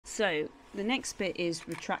So the next bit is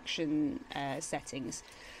retraction settings.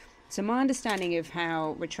 So my understanding of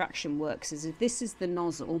how retraction works is if this is the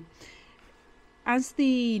nozzle, as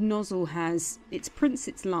the nozzle prints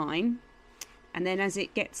its line, and then as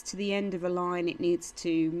it gets to the end of a line, it needs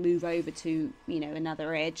to move over to,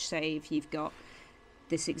 another edge. Say if you've got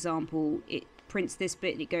this example, it prints this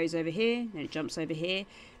bit, it goes over here, then it jumps over here.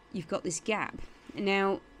 You've got this gap.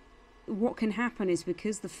 Now, what can happen is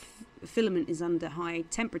because the filament is under high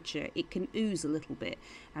temperature, it can ooze a little bit,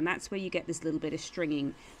 and that's where you get this little bit of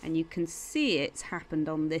stringing, and you can see it's happened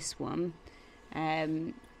on this one.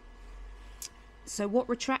 So what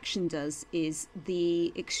retraction does is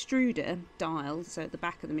the extruder dial, so at the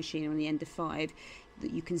back of the machine on the end of 5,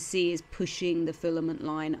 that you can see is pushing the filament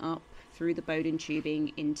line up through the Bowden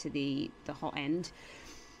tubing into the hot end.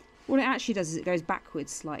 What it actually does is it goes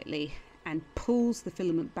backwards slightly and pulls the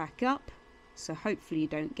filament back up, so hopefully you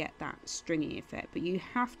don't get that stringy effect. But you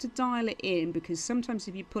have to dial it in, because sometimes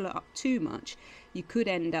if you pull it up too much, you could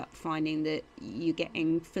end up finding that you're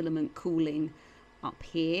getting filament cooling up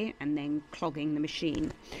here and then clogging the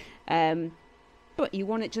machine. But you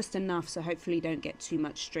want it just enough so hopefully you don't get too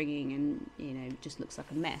much stringing and it just looks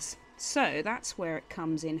like a mess. So that's where it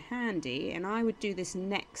comes in handy, and I would do this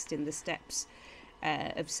next in the steps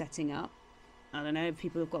of setting up. I don't know if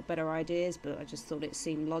people have got better ideas, but I just thought it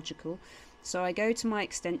seemed logical. So I go to my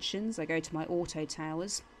extensions, I go to my auto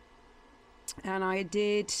towers, and I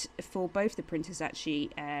did, for both the printers actually,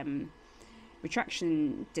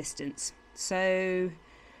 retraction distance. So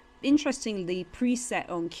interestingly, the preset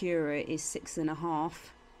on Cura is 6.5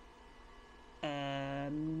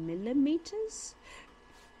 millimeters,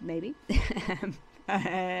 maybe.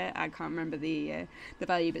 I can't remember the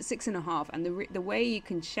value, but 6.5. And the way you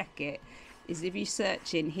can check it is if you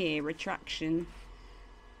search in here retraction,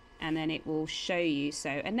 and then it will show you, so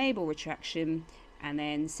enable retraction, and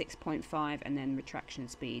then 6.5, and then retraction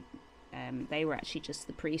speed. They were actually just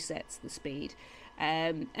the presets, the speed.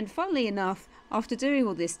 And funnily enough, after doing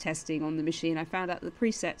all this testing on the machine, I found out the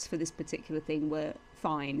presets for this particular thing were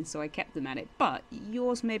fine, so I kept them at it. But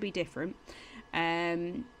yours may be different.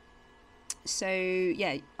 So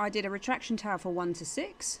yeah, I did a retraction tower for 1 to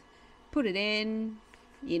 6, put it in.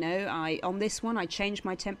 On this one I changed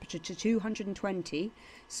my temperature to 220,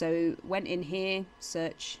 so went in here,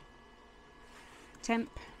 search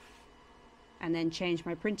temp, and then changed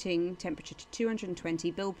my printing temperature to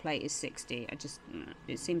 220. Build plate is 60.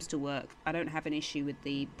 It seems to work. I don't have an issue with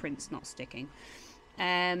the prints not sticking.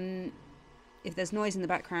 If there's noise in the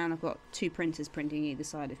background, I've got 2 printers printing either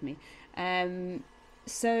side of me.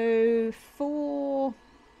 So for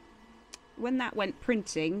when that went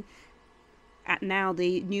printing at now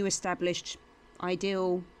the new established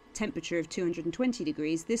ideal temperature of 220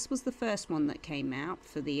 degrees, this was the first one that came out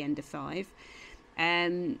for the end of 5.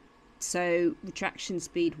 So retraction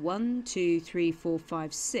speed 1, 2, 3, 4,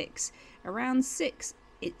 5, 6. Around 6,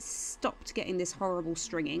 it stopped getting this horrible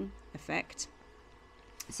stringing effect.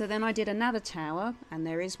 So then I did another tower, and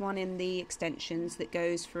there is one in the extensions that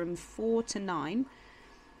goes from 4 to 9.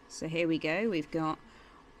 So here we go. We've got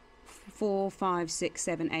 4, 5, 6,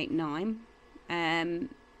 7, 8, 9.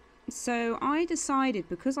 So I decided,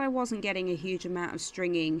 because I wasn't getting a huge amount of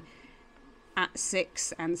stringing at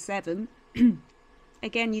 6 and 7,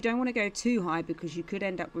 again, you don't want to go too high because you could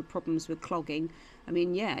end up with problems with clogging. I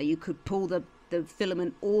mean, yeah, you could pull the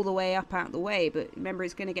filament all the way up out the way, but remember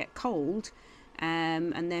it's going to get cold,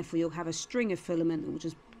 and therefore you'll have a string of filament that will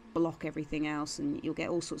just block everything else, and you'll get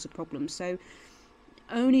all sorts of problems. So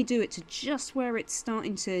only do it to just where it's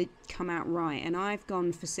starting to come out right, and I've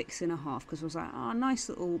gone for 6.5 because I was like, oh, nice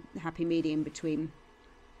little happy medium between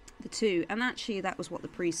the two. And actually that was what the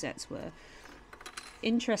presets were.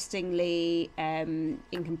 Interestingly, in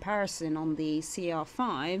comparison on the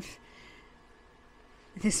CR5,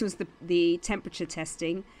 this was the temperature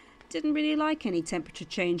testing, didn't really like any temperature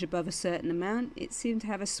change above a certain amount. It seemed to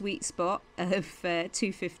have a sweet spot of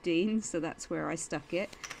 215, so that's where I stuck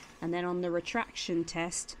it. And then on the retraction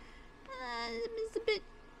test, it's a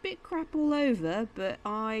bit crap all over, but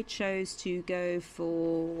I chose to go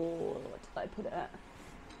for, what did I put it at?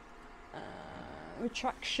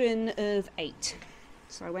 Retraction of 8.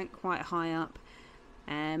 So I went quite high up.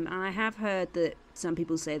 And I have heard that some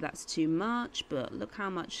people say that's too much, but look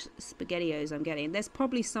how much SpaghettiOs I'm getting. There's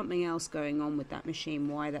probably something else going on with that machine,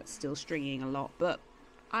 why that's still stringing a lot, but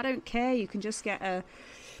I don't care. You can just get a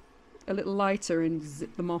little lighter and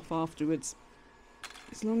zip them off afterwards,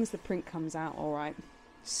 as long as the print comes out all right.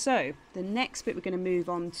 So the next bit we're going to move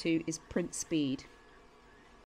on to is print speed.